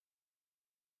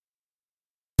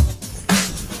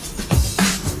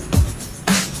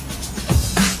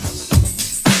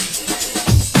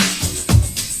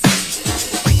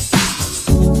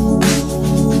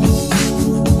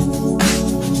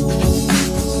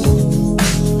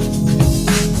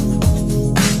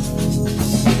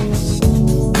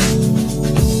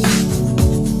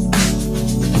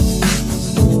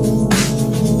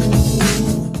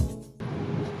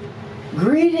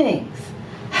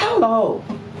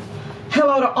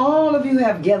Hello to all of you who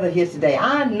have gathered here today.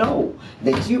 I know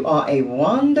that you are a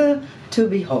wonder to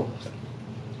behold.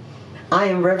 I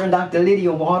am Reverend Dr.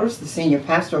 Lydia Waters, the senior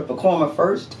pastor of Pacoima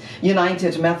First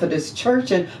United Methodist Church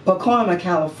in Pacoima,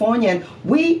 California, and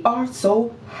we are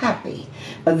so happy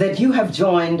that you have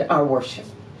joined our worship.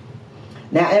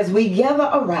 Now, as we gather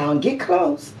around, get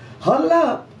close, huddle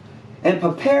up, and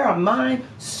prepare our mind,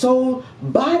 soul,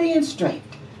 body, and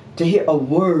strength to hear a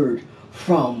word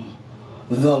from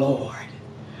the Lord.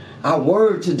 Our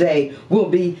word today will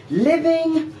be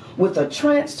living with a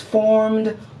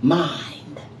transformed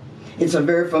mind. It's a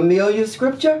very familiar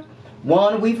scripture,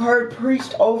 one we've heard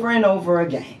preached over and over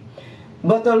again.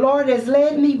 But the Lord has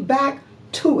led me back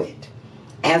to it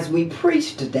as we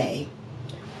preach today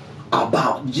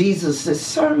about Jesus'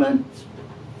 sermon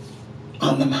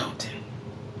on the mountain.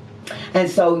 And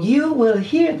so you will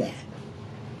hear that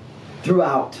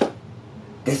throughout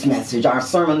this message. Our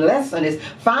sermon lesson is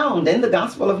found in the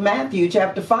Gospel of Matthew,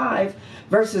 chapter 5,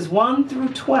 verses 1 through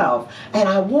 12. And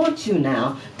I want you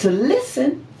now to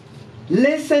listen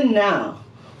now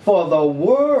for the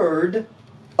word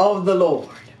of the Lord.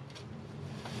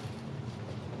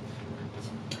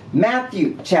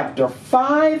 Matthew chapter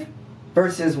 5,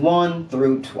 verses 1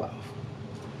 through 12.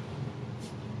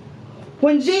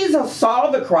 When Jesus saw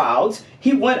the crowds,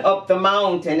 he went up the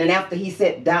mountain, and after he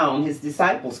sat down, his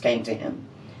disciples came to him.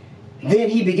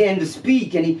 Then he began to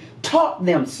speak, and he taught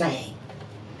them, saying,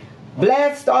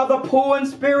 "Blessed are the poor in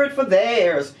spirit, for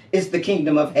theirs is the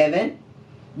kingdom of heaven.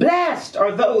 Blessed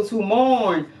are those who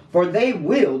mourn, for they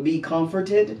will be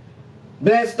comforted.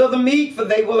 Blessed are the meek, for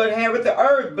they will inherit the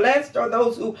earth. Blessed are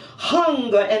those who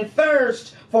hunger and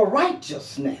thirst for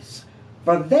righteousness,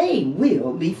 for they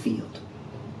will be filled.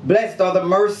 Blessed are the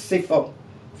merciful,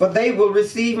 for they will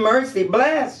receive mercy.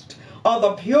 Blessed are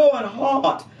the pure in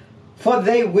heart, for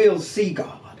they will see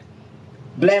God.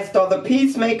 Blessed are the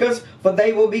peacemakers, for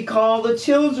they will be called the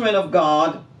children of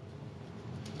God.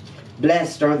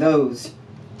 Blessed are those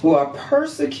who are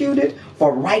persecuted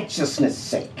for righteousness'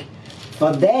 sake,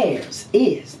 for theirs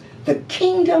is the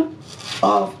kingdom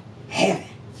of heaven.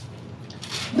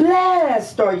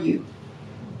 Blessed are you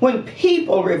when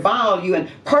people revile you and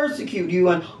persecute you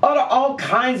and utter all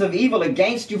kinds of evil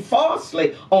against you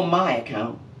falsely on my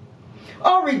account.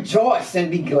 Oh, rejoice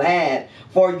and be glad,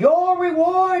 for your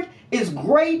reward is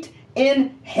great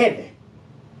in heaven.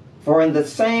 For in the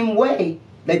same way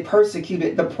they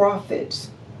persecuted the prophets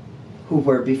who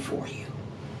were before you."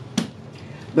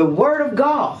 The word of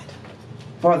God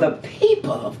for the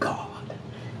people of God.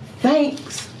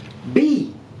 Thanks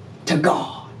be to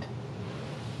God.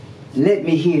 Let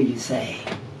me hear you say,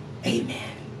 amen.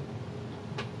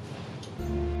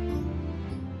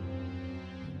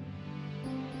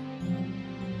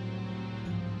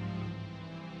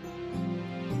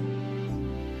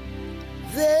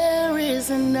 There is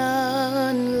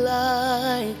none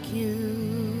like you.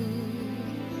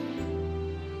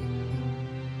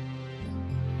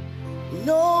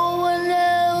 No one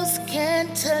else can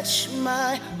touch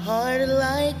my heart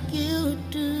like you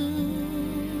do.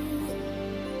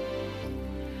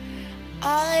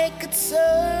 I could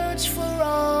search for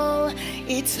all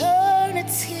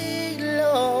eternity,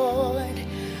 Lord,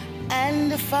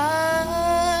 and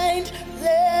find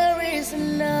there is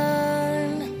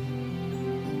none.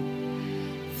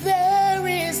 There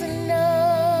is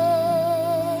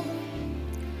none.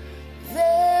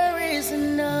 There is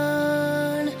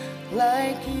none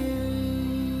like you.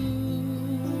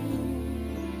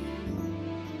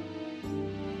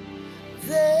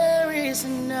 There is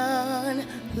none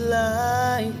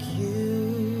like you.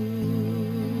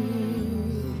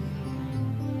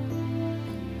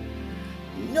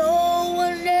 No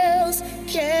one else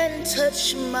can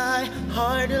touch my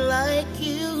heart like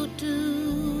you do.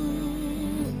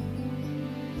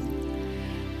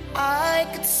 I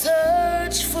could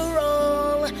search for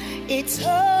all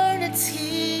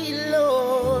eternity,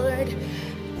 Lord,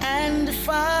 and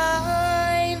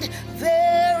find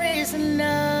there is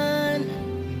none.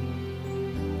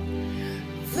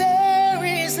 There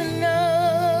is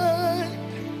none.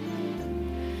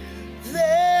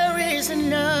 There is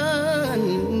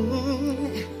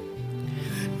none.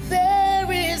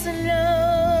 There is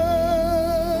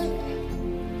none.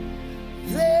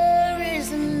 There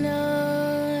is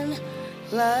none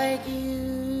like you.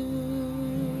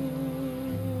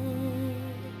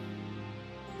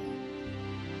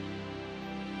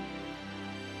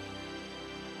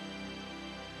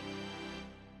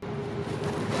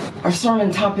 Our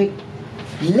sermon topic,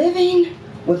 living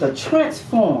with a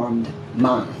transformed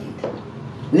mind.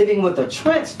 Living with a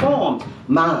transformed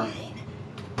mind.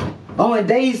 Oh, in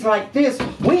days like this,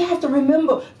 we have to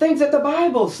remember things that the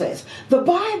Bible says. The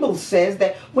Bible says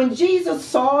that when Jesus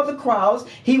saw the crowds,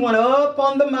 he went up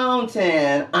on the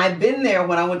mountain. I've been there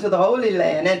when I went to the Holy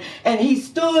Land. And he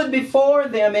stood before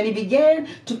them and he began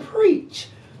to preach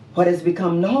what has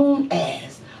become known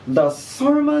as the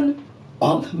Sermon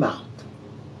on the Mount.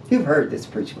 You've heard this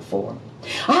preached before.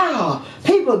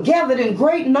 People gathered in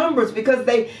great numbers because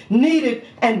they needed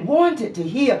and wanted to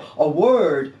hear a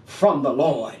word from the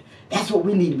Lord. That's what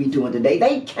we need to be doing today.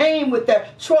 They came with their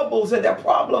troubles and their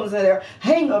problems and their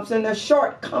hang-ups and their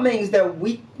shortcomings, their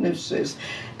weaknesses,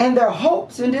 and their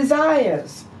hopes and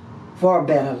desires for a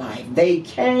better life. They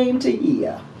came to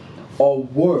hear a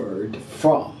word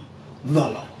from the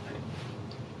Lord.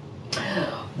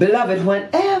 Beloved,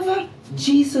 whenever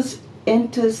Jesus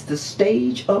enters the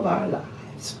stage of our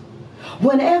lives,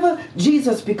 whenever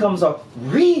Jesus becomes a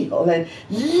real and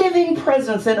living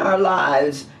presence in our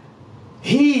lives,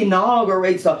 he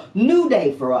inaugurates a new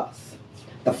day for us.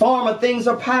 The former things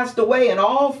are passed away and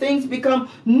all things become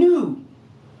new.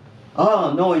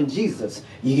 Knowing Jesus,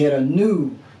 you get a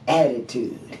new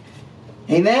attitude.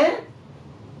 Amen?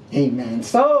 Amen.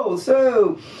 So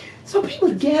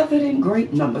people gathered in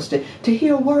great numbers to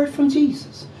hear a word from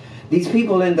Jesus. These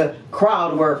people in the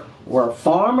crowd were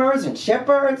farmers and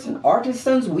shepherds and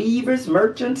artisans, weavers,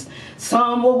 merchants.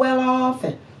 Some were well off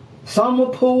and some were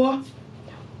poor.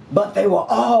 But they were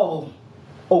all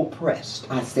oppressed.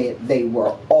 I said they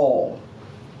were all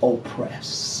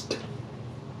oppressed.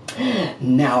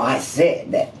 Now I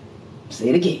said that, say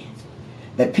it again,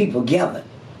 that people gathered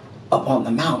up on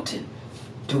the mountain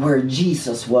to where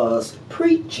Jesus was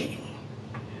preaching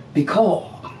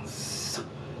because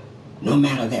no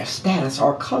matter their status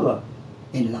or color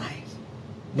in life,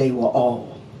 they were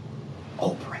all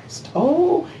oppressed.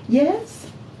 Oh, yes,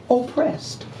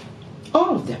 oppressed.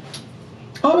 All of them.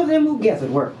 All of them who gathered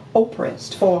were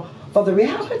oppressed. For the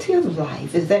reality of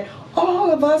life is that all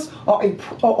of us are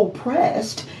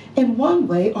oppressed in one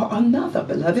way or another,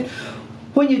 beloved.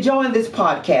 When you join this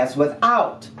podcast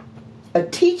without a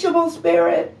teachable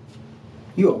spirit,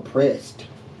 you're oppressed.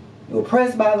 You're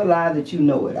oppressed by the lie that you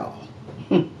know it all.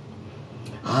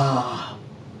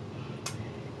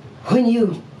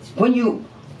 When you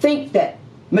think that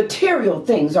material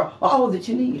things are all that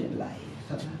you need in life,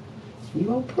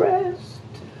 you're oppressed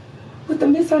with the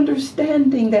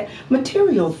misunderstanding that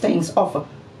material things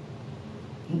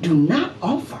do not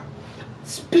offer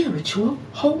spiritual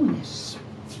wholeness.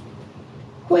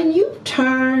 When you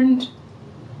turned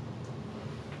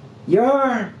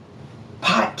your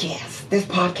this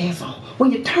podcast on,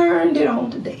 when you turned it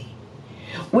on today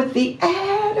with the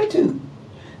attitude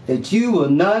that you will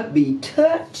not be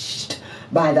touched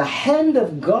by the hand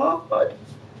of God,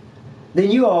 then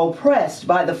you are oppressed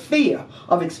by the fear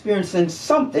of experiencing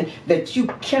something that you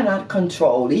cannot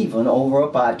control, even over a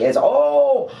podcast.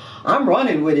 Oh, I'm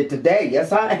running with it today.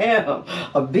 Yes, I am.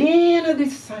 Being a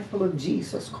disciple of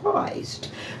Jesus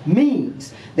Christ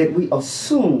means that we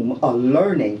assume a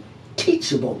learning,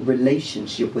 teachable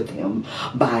relationship with him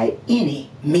by any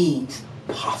means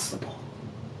possible.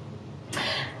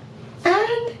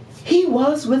 And he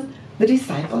was with the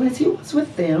disciple as he was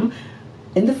with them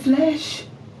in the flesh,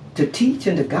 to teach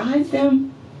and to guide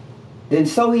them, then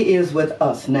so he is with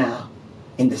us now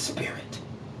in the spirit.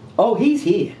 Oh, he's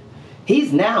here.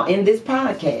 He's now in this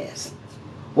podcast.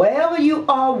 Wherever you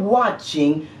are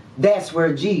watching, that's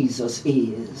where Jesus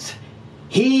is.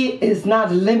 He is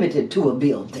not limited to a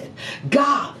building.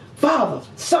 God, Father,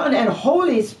 Son, and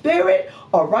Holy Spirit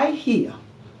are right here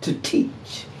to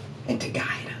teach and to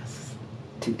guide us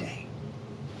today.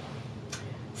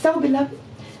 So, beloved,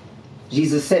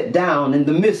 Jesus sat down in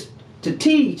the midst to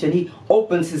teach, and he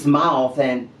opens his mouth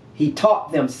and he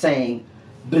taught them, saying,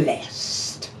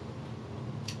 blessed.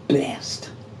 Blessed.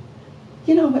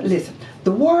 You know what? Listen,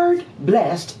 the word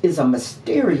blessed is a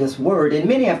mysterious word, and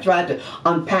many have tried to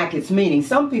unpack its meaning.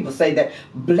 Some people say that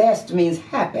blessed means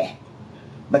happy,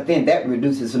 but then that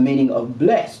reduces the meaning of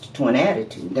blessed to an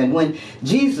attitude. And when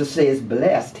Jesus says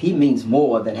blessed, he means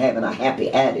more than having a happy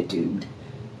attitude.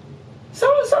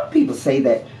 Some people say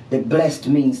that blessed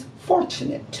means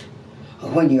fortunate.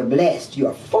 When you're blessed,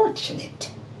 you're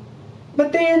fortunate.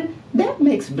 But then that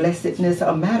makes blessedness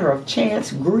a matter of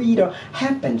chance, greed, or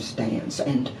happenstance.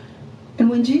 And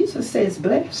when Jesus says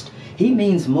blessed, he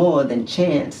means more than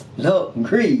chance, luck,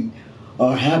 greed,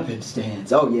 or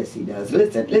happenstance. Oh, yes, he does.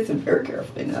 Listen very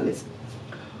carefully. Now listen.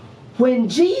 When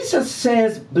Jesus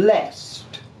says blessed,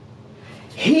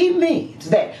 He means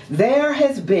that there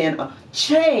has been a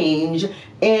change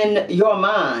in your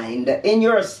mind, in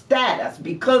your status,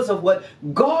 because of what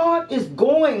God is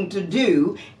going to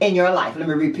do in your life. Let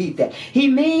me repeat that. He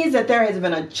means that there has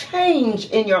been a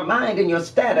change in your mind, in your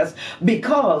status,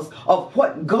 because of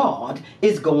what God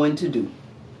is going to do.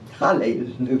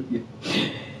 Hallelujah.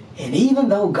 And even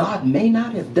though God may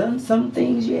not have done some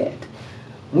things yet,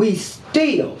 we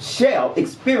still shall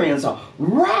experience a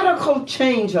radical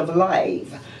change of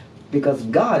life because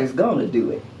God is going to do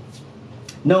it.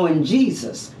 Knowing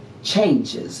Jesus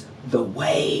changes the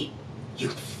way you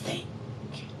think.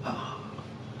 Oh.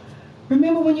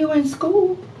 Remember when you were in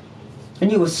school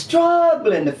and you were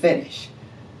struggling to finish,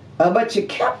 but you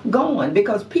kept going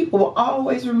because people were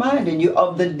always reminding you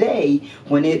of the day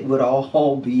when it would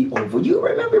all be over. You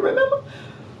remember?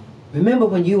 Remember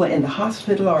when you were in the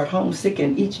hospital or at home sick,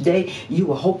 and each day you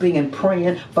were hoping and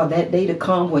praying for that day to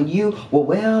come when you were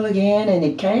well again, and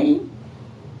it came?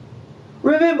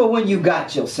 Remember when you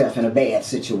got yourself in a bad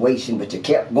situation, but you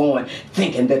kept going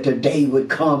thinking that the day would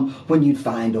come when you'd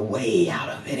find a way out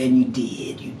of it, and you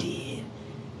did.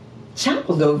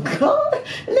 Child of God,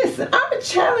 listen, our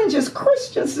challenge as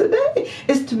Christians today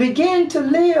is to begin to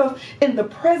live in the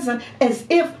present as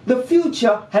if the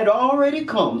future had already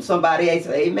come. Somebody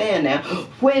say amen now.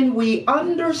 When we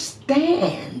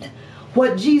understand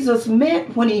what Jesus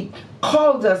meant when he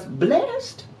called us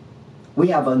blessed, we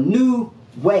have a new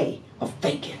way of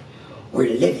thinking.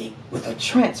 We're living with a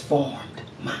transformed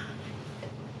mind.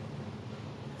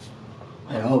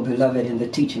 And oh, beloved, in the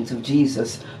teachings of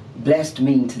Jesus, blessed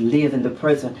means to live in the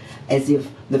present as if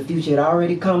the future had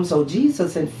already come. So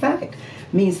Jesus, in fact,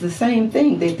 means the same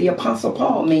thing that the Apostle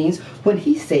Paul means when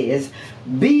he says,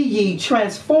 be ye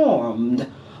transformed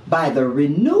by the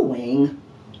renewing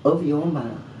of your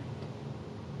mind.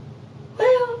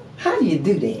 Well, how do you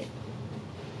do that?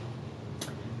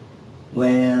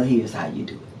 Well, here's how you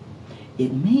do it.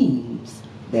 It means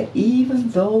that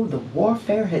even though the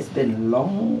warfare has been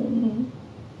long,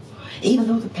 even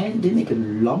though the pandemic is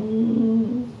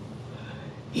long,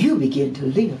 you begin to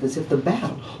live as if the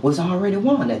battle was already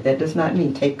won. That does not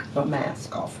mean take the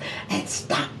mask off and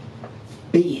stop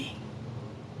being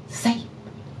safe.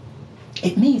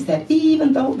 It means that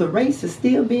even though the race is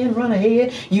still being run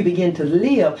ahead, you begin to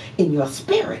live in your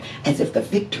spirit as if the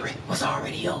victory was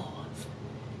already yours.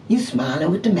 You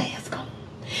smiling with the mask on.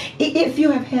 If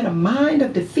you have had a mind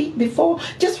of defeat before,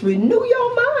 just renew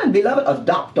your mind, beloved.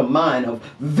 Adopt a mind of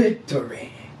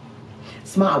victory.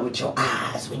 Smile with your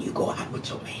eyes when you go out with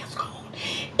your mask on.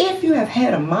 If you have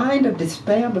had a mind of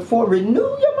despair before, renew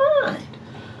your mind.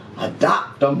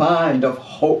 Adopt a mind of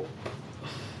hope.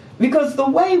 Because the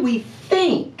way we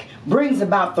think brings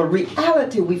about the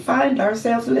reality we find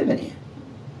ourselves living in.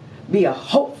 Be a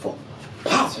hopeful,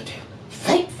 positive,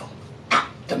 faithful,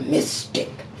 optimistic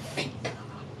thinker.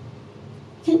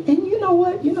 And you know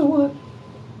what?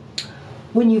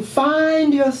 When you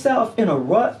find yourself in a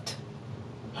rut,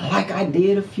 like I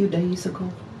did a few days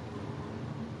ago,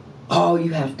 all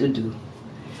you have to do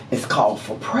is call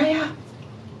for prayer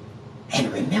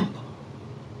and remember.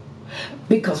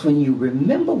 Because when you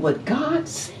remember what God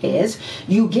says,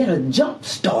 you get a jump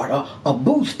starter, a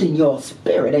boost in your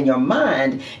spirit, and your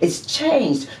mind is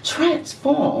changed,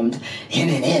 transformed in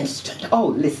an instant. Oh,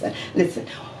 listen.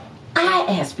 I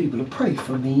asked people to pray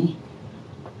for me,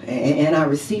 and I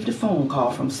received a phone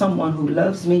call from someone who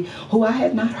loves me, who I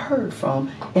had not heard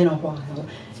from in a while.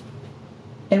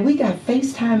 And we got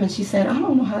FaceTime, and she said, I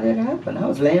don't know how that happened. I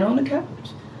was laying on the couch.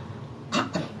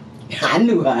 I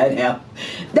knew how it happened.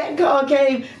 That call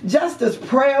came just as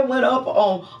prayer went up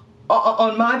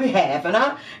on my behalf, and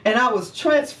I was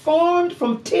transformed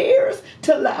from tears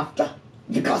to laughter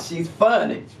because she's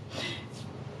funny.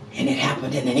 And it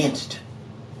happened in an instant.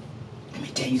 Let me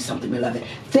tell you something, beloved.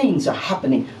 Things are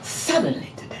happening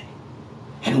suddenly today,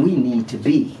 and we need to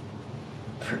be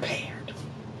prepared.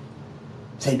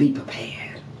 Say, be prepared.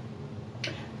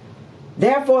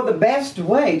 Therefore, the best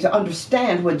way to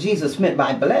understand what Jesus meant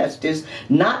by blessed is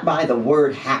not by the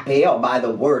word happy or by the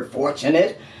word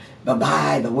fortunate, but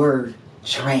by the word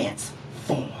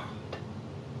transformed.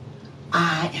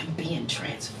 I am being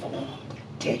transformed.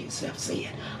 Tell yourself, say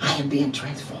it. I am being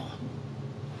transformed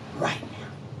right now.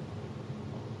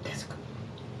 That's good.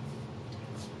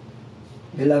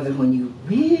 Beloved, when you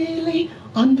really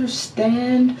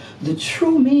understand the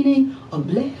true meaning of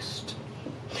blessed,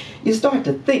 you start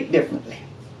to think differently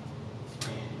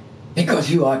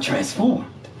because you are transformed.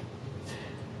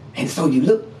 And so you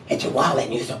look at your wallet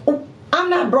and you say, oh, I'm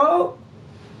not broke.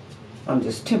 I'm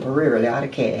just temporarily out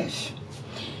of cash.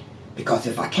 Because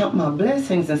if I count my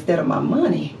blessings instead of my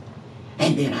money,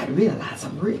 And then I'd realize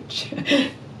I'm rich.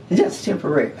 Just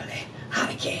temporarily,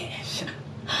 out of cash.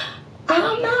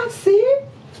 I'm not sick.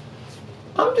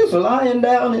 I'm just lying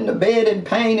down in the bed in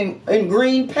pain in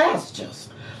green pastures.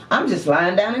 I'm just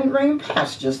lying down in green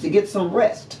pastures to get some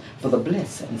rest for the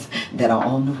blessings that are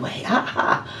on the way.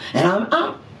 And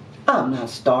I'm not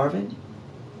starving.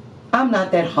 I'm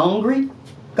not that hungry.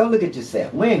 Go look at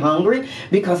yourself. We ain't hungry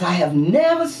because I have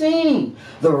never seen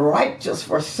the righteous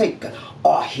forsaken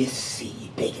or his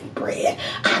seed begging bread.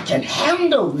 I can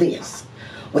handle this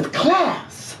with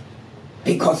class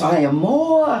because I am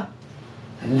more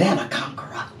than a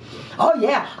conqueror. Oh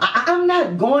yeah, I'm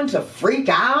not going to freak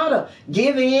out or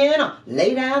give in or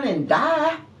lay down and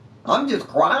die. I'm just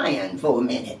crying for a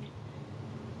minute.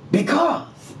 Because,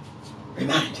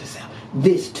 remind yourself,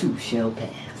 this too shall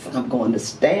pass. I'm going to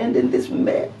stand in this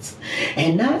mess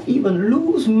and not even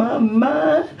lose my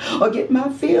mind or get my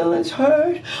feelings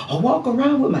hurt or walk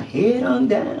around with my head hung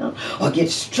down or get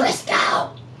stressed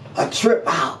out or trip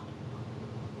out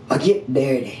or get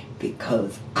dirty,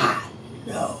 because I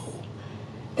know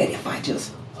that if I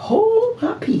just hold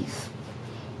my peace,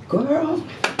 girl,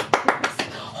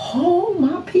 hold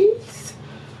my peace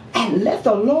and let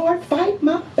the Lord fight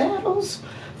my battles,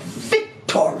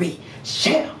 victory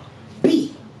shall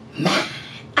be mine.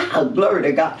 Glory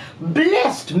to God.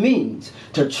 Blessed means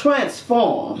to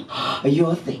transform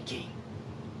your thinking.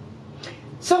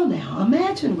 So now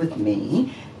imagine with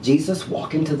me Jesus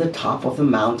walking to the top of the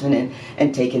mountain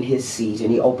and taking his seat,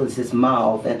 and he opens his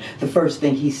mouth, and the first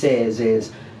thing he says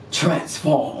is,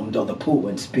 transformed are the poor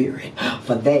in spirit,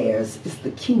 for theirs is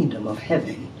the kingdom of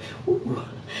heaven. Ooh.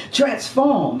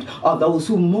 Transformed are those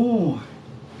who mourn.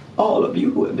 All of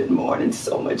you who have been mourning,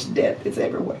 so much death is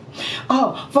everywhere.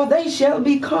 Oh, for they shall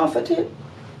be comforted.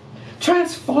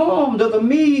 Transformed are the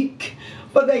meek,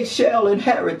 for they shall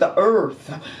inherit the earth.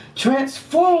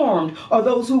 Transformed are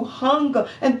those who hunger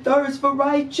and thirst for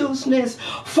righteousness,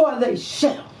 for they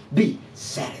shall be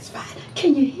satisfied.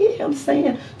 Can you hear him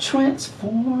saying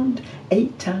transformed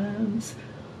 8 times?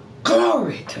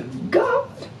 Glory to God.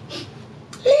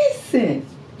 Listen.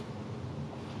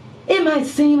 It might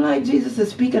seem like Jesus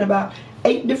is speaking about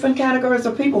 8 different categories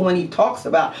of people when he talks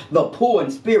about the poor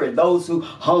in spirit, those who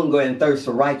hunger and thirst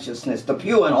for righteousness, the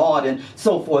pure in heart, and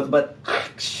so forth. But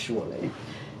actually,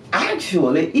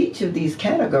 each of these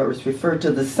categories refer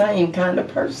to the same kind of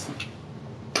person.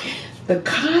 The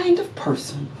kind of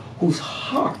person whose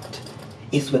heart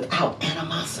is without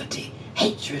animosity,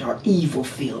 hatred, or evil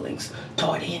feelings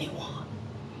toward anyone.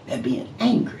 That being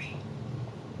angry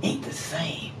ain't the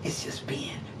same. It's just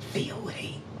being filled with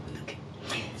hate.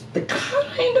 The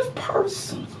kind of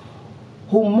person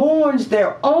who mourns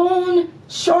their own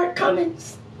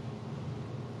shortcomings.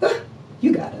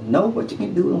 You got to know what you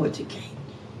can do and what you can't.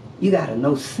 You got to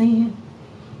know sin.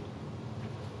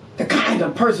 The kind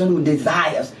of person who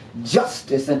desires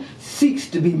justice and seeks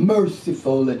to be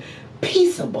merciful and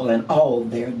peaceable in all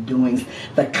their doings.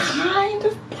 The kind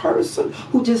of person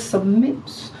who just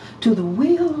submits to the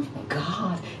will of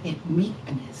God in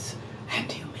meekness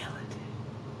and humility.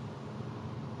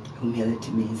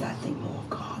 Humility means I think more of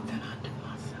God than I do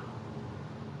myself.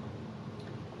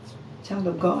 Child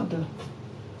of God,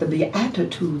 the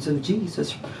Beatitudes of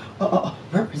Jesus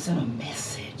represent a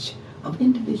message of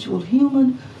individual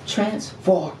human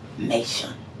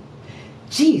transformation.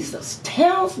 Jesus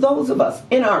tells those of us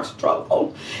in our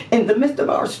struggle, in the midst of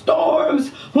our storms,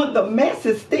 when the mess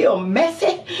is still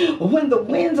messy, when the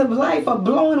winds of life are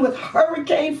blowing with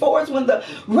hurricane force, when the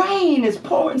rain is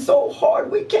pouring so hard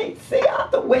we can't see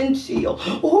out the windshield,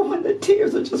 or when the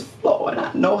tears are just flowing.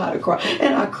 I know how to cry.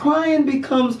 And our crying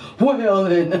becomes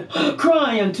wailing,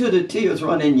 crying till the tears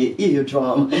run in your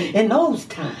eardrum. In those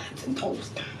times,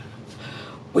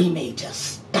 we may just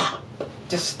stop.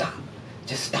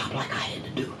 Just stop like I had to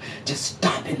do. Just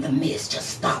stop in the midst.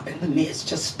 Just stop in the midst.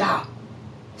 Just stop.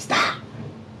 Stop.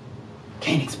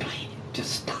 Can't explain it.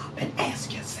 Just stop and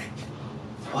ask yourself,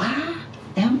 why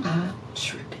am I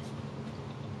tripping?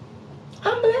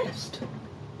 I'm blessed.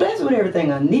 Blessed with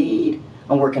everything I need.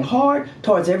 I'm working hard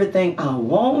towards everything I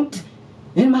want.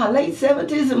 In my late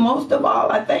 70s, and most of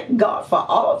all, I thank God for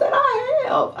all that I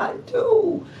have. I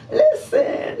do.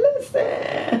 Listen.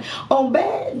 On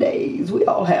bad days, we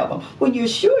all have them. When you're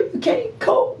sure you can't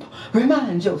cope,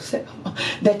 remind yourself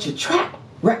that your track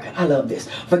record, I love this,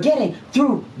 for getting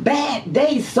through bad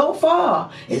days so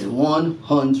far is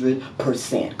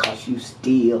 100%, because you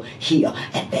still here,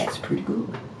 and that's pretty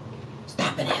good.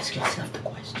 Stop and ask yourself the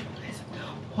question. Listen,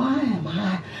 why am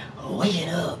I waking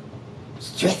up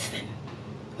stressing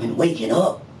when waking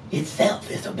up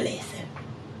itself is a blessing?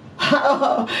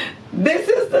 This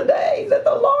is the day that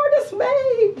the Lord has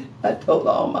made. I told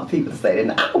all my people to say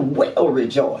that. I will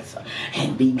rejoice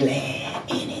and be glad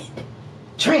in it.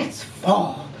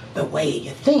 Transform the way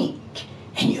you think,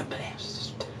 and you're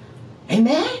blessed.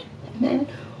 Amen? Amen.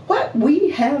 What we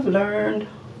have learned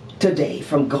today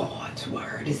from God's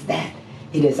word is that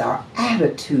it is our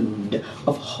attitude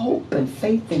of hope and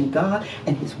faith in God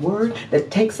and his word that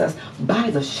takes us by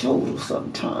the shoulder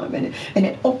sometime. And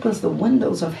it opens the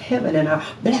windows of heaven, and our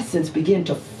blessings begin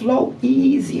to flow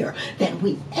easier than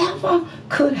we ever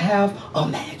could have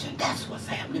imagined. That's what's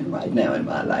happening right now in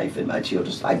my life, in my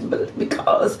children's life,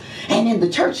 and in the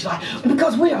church life,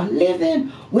 because we are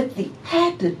living with the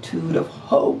attitude of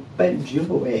hope and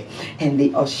joy and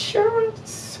the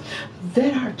assurance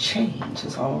that our change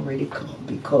has already come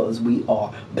because we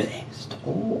are blessed.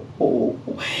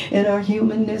 In our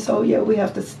humanness, we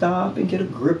have to stop and get a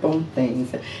grip on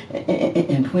things.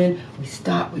 And when we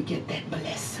stop, we get that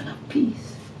blessing of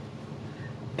peace.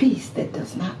 Peace that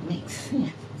does not make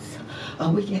sense.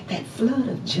 We get that flood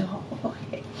of joy.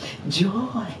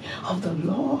 Joy of the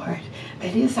Lord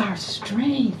that is our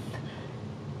strength.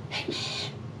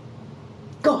 Amen.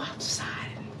 Go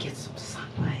outside and get some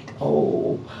sunlight.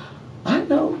 I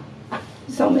know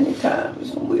so many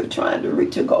times when we're trying to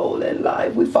reach a goal in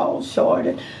life, we fall short.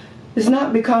 And it's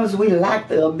not because we lack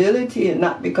the ability and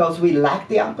not because we lack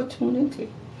the opportunity,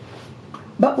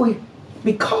 but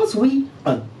because we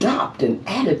adopt an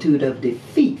attitude of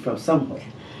defeat from somewhere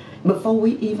before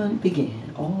we even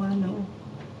begin. I know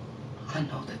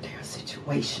that there are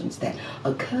situations that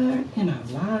occur in our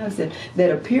lives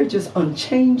that appear just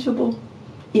unchangeable,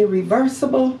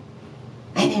 irreversible,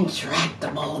 and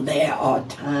intractable. There are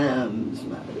times,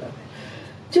 my beloved,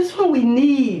 just when we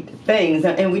need things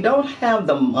and we don't have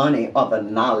the money or the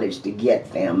knowledge to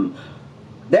get them.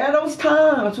 There are those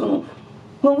times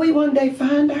when we one day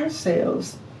find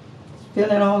ourselves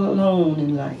feeling all alone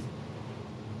in life.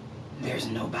 There's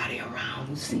nobody around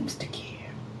who seems to care.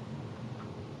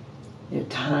 There are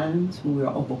times when we're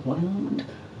overwhelmed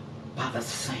by the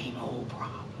same old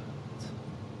problems.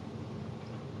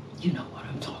 You know what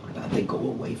I'm talking about. They go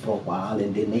away for a while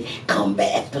and then they come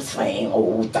back the same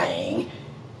old thing.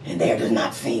 And there does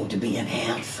not seem to be an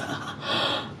answer.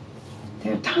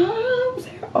 There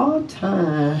are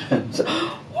times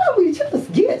where we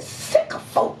just get sick of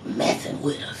folk messing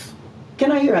with us.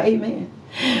 Can I hear an amen?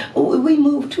 We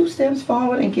move 2 steps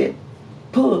forward and get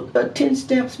pulled 10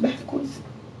 steps backwards.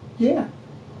 Yeah.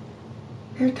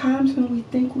 There are times when we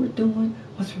think we're doing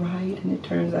what's right and it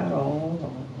turns out all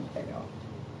wrong.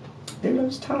 There are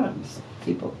those times,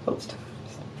 people, those times.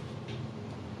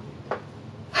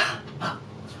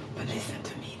 But listen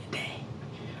to me today.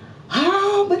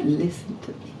 But listen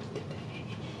to me today.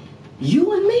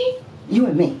 You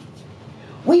and me,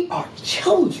 we are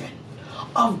children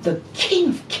of the King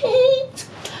of Kings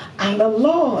and the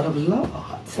Lord of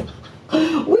Lords.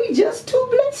 We just too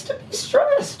blessed to be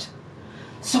stressed.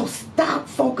 So stop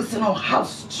focusing on how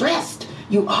stressed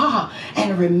you are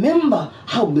and remember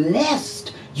how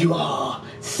blessed you are.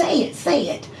 Say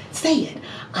it.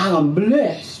 I'm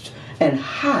blessed and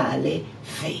highly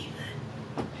favored.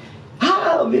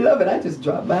 Beloved, I just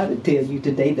dropped by to tell you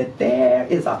today that there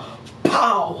is a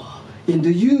power in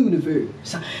the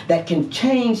universe that can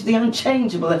change the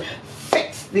unchangeable and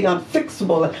fix the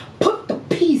unfixable and put the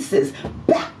pieces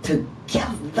back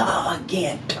together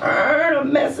again. Turn a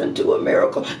mess into a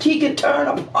miracle. He can turn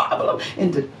a problem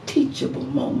into teachable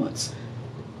moments.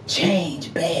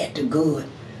 Change bad to good.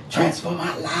 Transform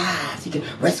our lives. He can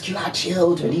rescue our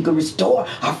children. He can restore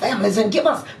our families and give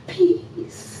us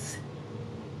peace.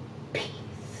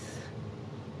 Peace.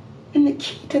 And the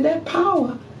key to that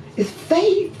power is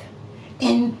faith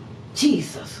in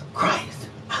Jesus Christ,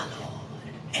 our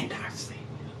Lord and our Savior.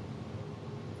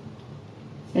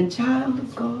 And child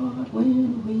of God,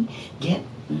 when we get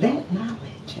that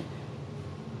knowledge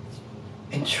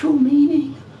and true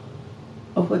meaning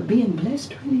of what being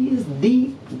blessed really is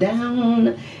deep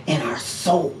down in our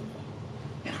soul,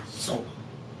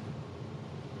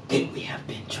 then we have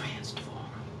been transformed.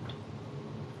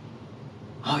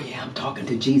 Oh yeah, I'm talking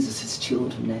to Jesus'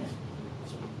 children now.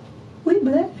 We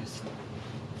blessed.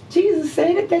 Jesus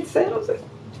said it, that settles it.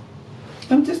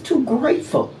 I'm just too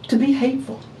grateful to be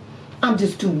hateful. I'm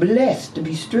just too blessed to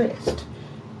be stressed.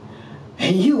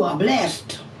 And you are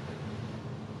blessed.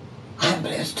 I'm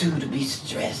blessed too to be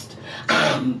stressed.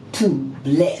 I'm too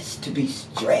blessed to be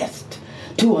stressed.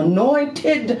 Too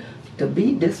anointed to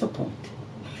be disappointed.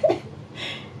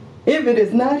 If it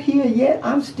is not here yet,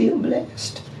 I'm still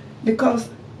blessed. Because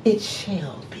it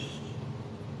shall be.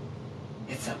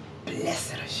 It's a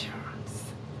blessed assurance.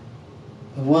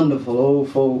 The wonderful old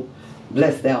folk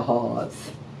bless their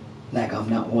hearts, like I'm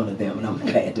not one of them and I'm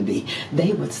glad to be,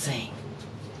 they would sing,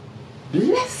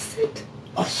 blessed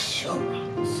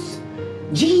assurance,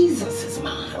 Jesus is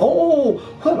mine. Oh,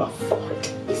 what a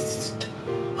foretaste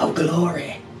of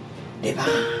glory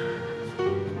divine.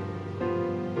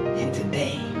 And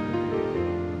today,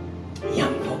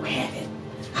 young folk have it.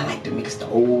 I like to mix the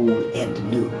old and the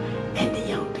new and the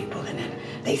young people. And then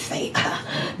they say,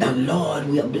 the Lord,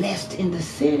 we are blessed in the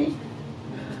city,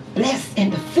 blessed in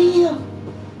the field,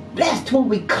 blessed when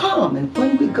we come and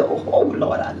when we go. Oh,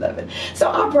 Lord, I love it.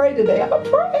 So I pray today, I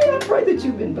pray that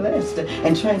you've been blessed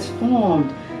and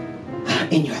transformed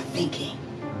in your thinking.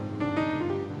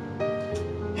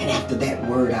 And after that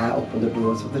word, I open the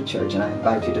doors of the church and I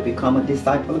invite you to become a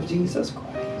disciple of Jesus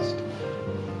Christ.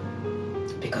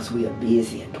 Because we are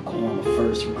busy at Pacoima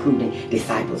First recruiting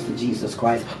disciples for Jesus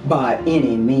Christ by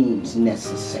any means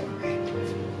necessary.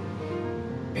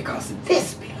 Because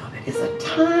this, beloved, is a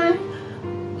time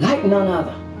like none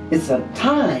other. It's a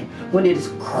time when it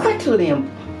is critically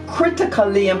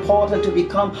important to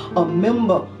become a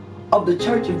member of the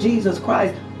Church of Jesus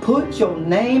Christ. Put your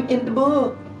name in the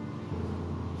book.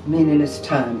 Meaning it's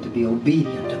time to be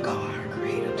obedient to God, our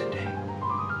Creator, today.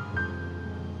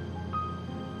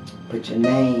 Put your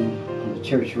name on the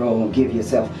church roll and give your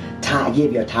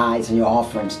tithes and your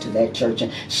offerings to that church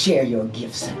and share your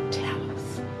gifts and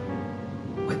talents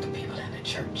with the people in the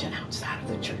church and outside of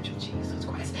the Church of Jesus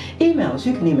Christ. Email us.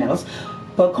 You can email us.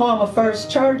 Pacoima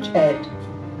First Church at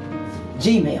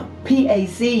Gmail.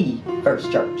 PAC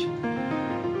First Church.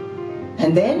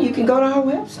 And then you can go to our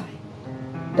website.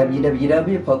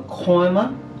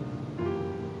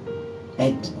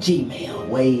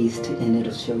 www.pacoima@gmail and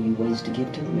it'll show you ways to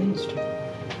give to the ministry.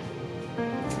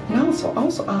 And also,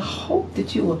 I hope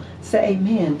that you will say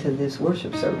amen to this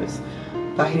worship service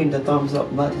by hitting the thumbs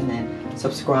up button and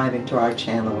subscribing to our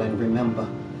channel. And remember,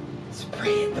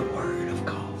 spread the word of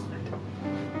God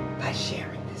by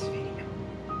sharing this video.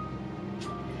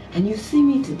 And you see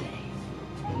me today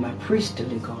in my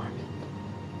priestly garment,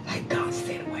 like God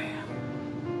said, wear.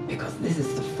 Because this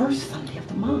is the first Sunday of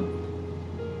the month.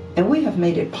 And we have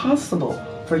made it possible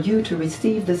for you to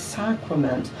receive the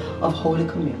sacrament of Holy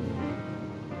Communion.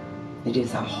 It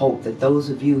is our hope that those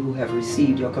of you who have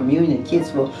received your communion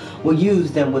kits will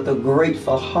use them with a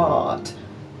grateful heart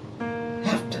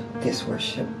after this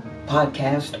worship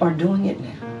podcast or doing it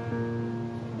now.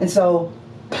 And so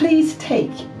please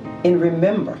take in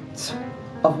remembrance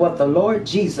of what the Lord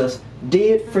Jesus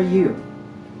did for you.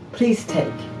 Please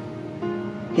take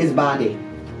His body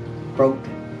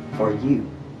broken for you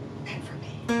and for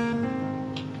me.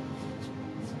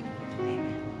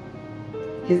 Amen.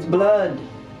 His blood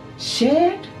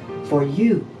shed for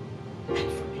you and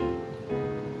for me.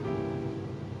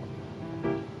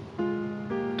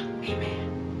 Amen.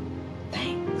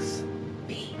 Thanks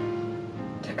be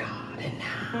to God.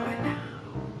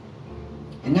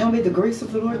 And now may the grace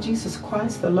of the Lord Jesus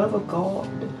Christ, the love of God,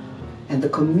 and the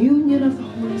communion of the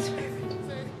Holy Spirit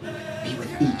be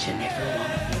with each and every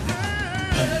one of you.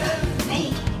 In the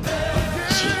name of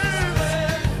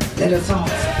Jesus. Let us all